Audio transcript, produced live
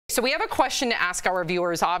So we have a question to ask our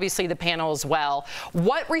viewers, obviously the panel as well.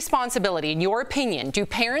 What responsibility, in your opinion, do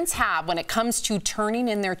parents have when it comes to turning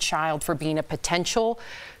in their child for being a potential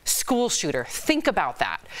school shooter? Think about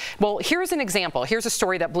that. Well, here's an example. Here's a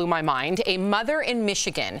story that blew my mind. A mother in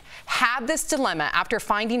Michigan had this dilemma after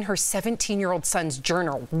finding her 17-year-old son's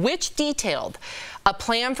journal, which detailed a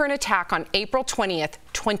plan for an attack on April 20th,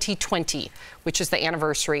 2020, which is the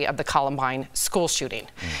anniversary of the Columbine school shooting.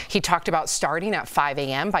 He talked about starting at 5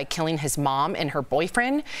 a.m. by killing his mom and her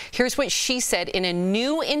boyfriend. Here's what she said in a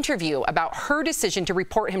new interview about her decision to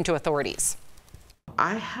report him to authorities.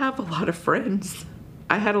 I have a lot of friends.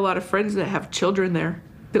 I had a lot of friends that have children there.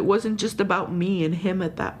 It wasn't just about me and him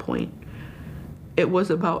at that point. It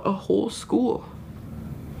was about a whole school.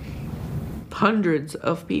 Hundreds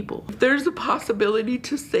of people. If there's a possibility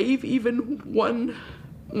to save even one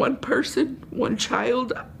person, one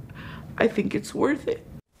child, I think it's worth it.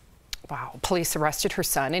 Wow. Police arrested her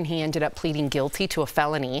son and he ended up pleading guilty to a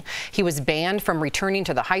felony. He was banned from returning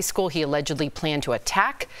to the high school he allegedly planned to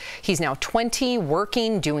attack. He's now 20,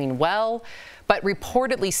 working, doing well, but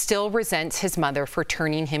reportedly still resents his mother for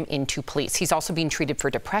turning him into police. He's also being treated for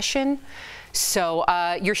depression. So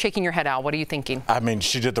you're shaking your head, Al. What are you thinking? I mean,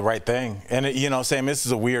 she did the right thing. And, you know, Sam, this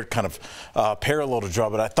is a weird kind of parallel to draw,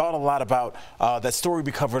 but I thought a lot about that story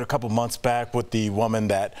we covered a couple months back with the woman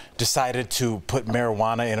that decided to put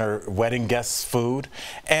marijuana in her wedding guest's food.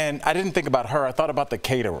 And I didn't think about her. I thought about the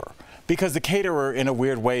caterer. Because the caterer, in a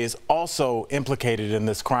weird way, is also implicated in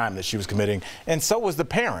this crime that she was committing. And so was the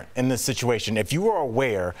parent in this situation. If you are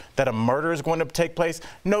aware that a murder is going to take place,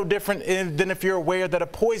 no different than if you're aware that a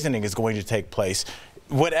poisoning is going to take place.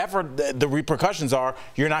 Whatever the repercussions are,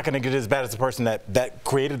 you're not going to get as bad as the person that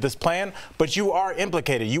created this plan, but you are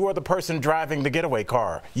implicated. You are the person driving the getaway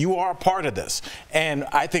car. You are a part of this. And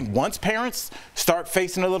I think once parents start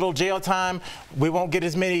facing a little jail time, we won't get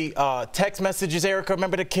as many text messages. Erica,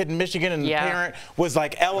 remember the kid in Michigan and the parent was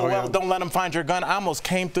like, LOL, don't let them find your gun. I almost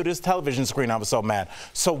came through this television screen. I was so mad.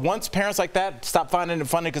 So once parents like that stop finding it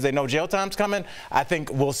funny because they know jail time's coming, I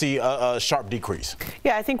think we'll see a sharp decrease.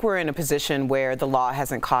 Yeah, I think we're in a position where the law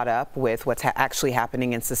hasn't caught up with what's actually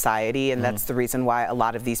happening in society, and that's the reason why a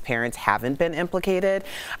lot of these parents haven't been implicated.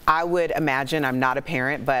 I would imagine, I'm not a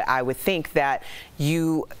parent, but I would think that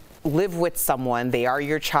you live with someone, they are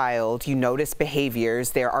your child, you notice behaviors,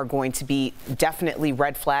 there are going to be definitely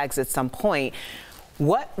red flags at some point.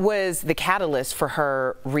 What was the catalyst for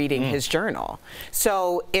her reading his journal?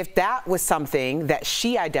 So if that was something that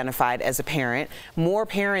she identified as a parent, more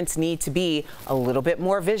parents need to be a little bit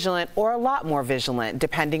more vigilant or a lot more vigilant,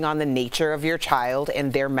 depending on the nature of your child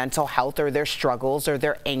and their mental health or their struggles or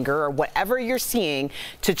their anger or whatever you're seeing,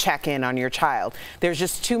 to check in on your child. There's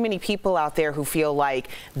just too many people out there who feel like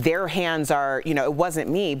their hands are, you know, it wasn't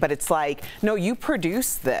me, but it's like, no, you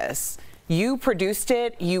produced this. You produced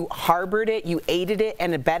it, you harbored it, you aided it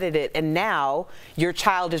and abetted it, and now your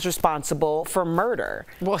child is responsible for murder.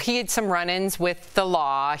 Well, he had some run-ins with the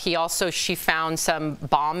law. She found some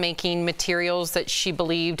bomb-making materials that she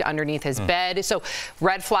believed underneath his bed. So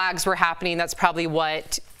red flags were happening. That's probably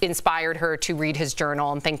what inspired her to read his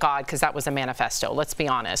journal, and thank God, because that was a manifesto, let's be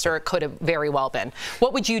honest, or it could have very well been.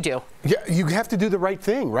 What would you do? Yeah, you have to do the right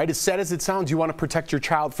thing, right? As sad as it sounds, you want to protect your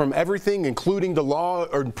child from everything, including the law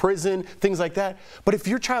or prison, things like that. But if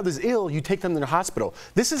your child is ill, you take them to the hospital.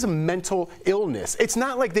 This is a mental illness. It's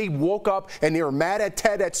not like they woke up and they were mad at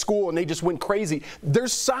Ted at school and they just went crazy.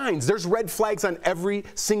 There's signs, there's red flags on every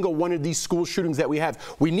single one of these school shootings that we have.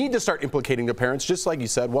 We need to start implicating the parents, just like you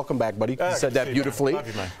said. Welcome back, buddy. You said that beautifully. Love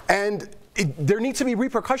you, man. And there needs to be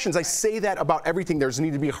repercussions. I say that about everything. There's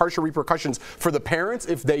need to be harsher repercussions for the parents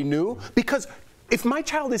if they knew, because if my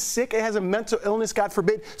child is sick, it has a mental illness, God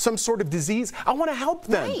forbid, some sort of disease, I want to help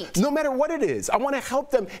them. Right. No matter what it is. I want to help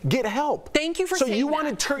them get help. Thank you for saying that.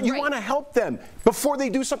 So you want to help them before they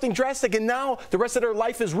do something drastic, and now the rest of their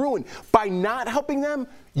life is ruined. By not helping them,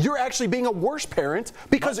 you're actually being a worse parent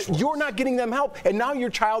because you're not getting them help, and now your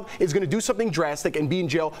child is going to do something drastic and be in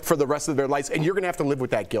jail for the rest of their lives, and you're going to have to live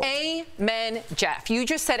with that guilt. Amen, Jeff. You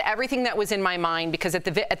just said everything that was in my mind, because at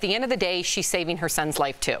the end of the day, she's saving her son's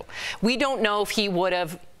life too. We don't know if he would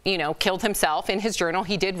have, you know, killed himself. In his journal,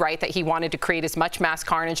 he did write that he wanted to create as much mass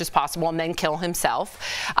carnage as possible and then kill himself.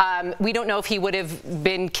 We don't know if he would have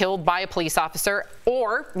been killed by a police officer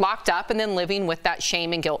or locked up and then living with that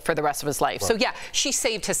shame and guilt for the rest of his life. Right. So yeah, she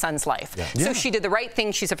saved his son's life. Yeah. So she did the right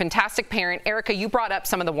thing. She's a fantastic parent. Erica, you brought up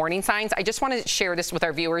some of the warning signs. I just want to share this with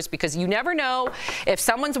our viewers, because you never know if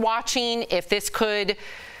someone's watching, if this could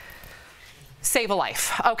Save a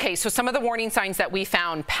life. Okay, so some of the warning signs that we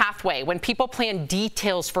found: pathway, when people plan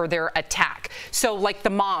details for their attack. So like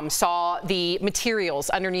the mom saw the materials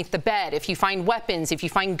underneath the bed, if you find weapons, if you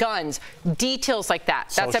find guns, details like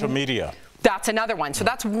that. Social media. That's another one. So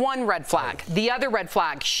that's one red flag. The other red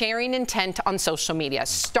flag, sharing intent on social media.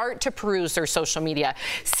 Start to peruse their social media.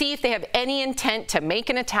 See if they have any intent to make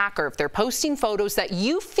an attack, or if they're posting photos that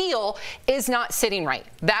you feel is not sitting right.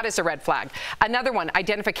 That is a red flag. Another one,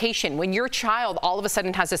 identification. When your child all of a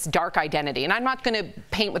sudden has this dark identity, and I'm not going to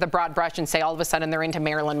paint with a broad brush and say all of a sudden they're into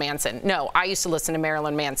Marilyn Manson. No, I used to listen to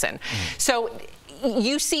Marilyn Manson. So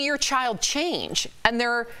you see your child change and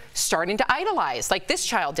they're starting to idolize, like this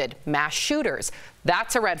child did, mass shooters.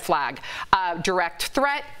 That's a red flag. Direct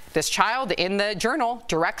threat. This child in the journal,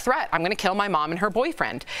 direct threat, I'm going to kill my mom and her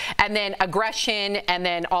boyfriend. And then aggression, and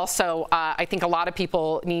then also I think a lot of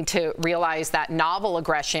people need to realize that novel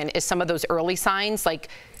aggression is some of those early signs, like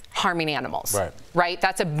harming animals. Right?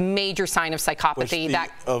 That's a major sign of psychopathy.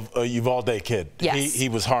 Of a Uvalde kid. Yes. He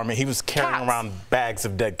was harming. He was carrying around bags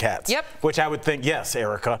of dead cats. Yep. Which I would think, yes,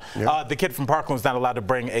 Erica. Yep. The kid from Parkland was not allowed to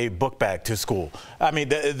bring a book bag to school. I mean,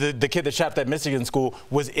 the kid that shot that Michigan school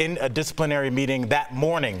was in a disciplinary meeting that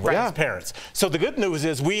morning with his parents. So the good news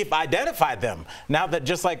is we've identified them. Now that,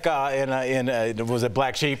 just like was it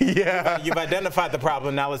Black Sheep? Yeah. You've identified the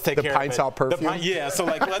problem. Now let's take care of it. The Pine Sol perfume. Yeah. So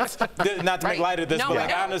like, let's not to make light of this, but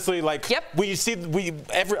like honestly, like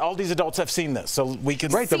all these adults have seen this, so we can.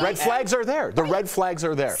 The red flags are there. The red flags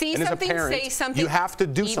are there. See and something, as a parent, say something. You have to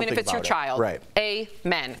do something even if it's your child. Right.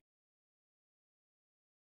 Amen.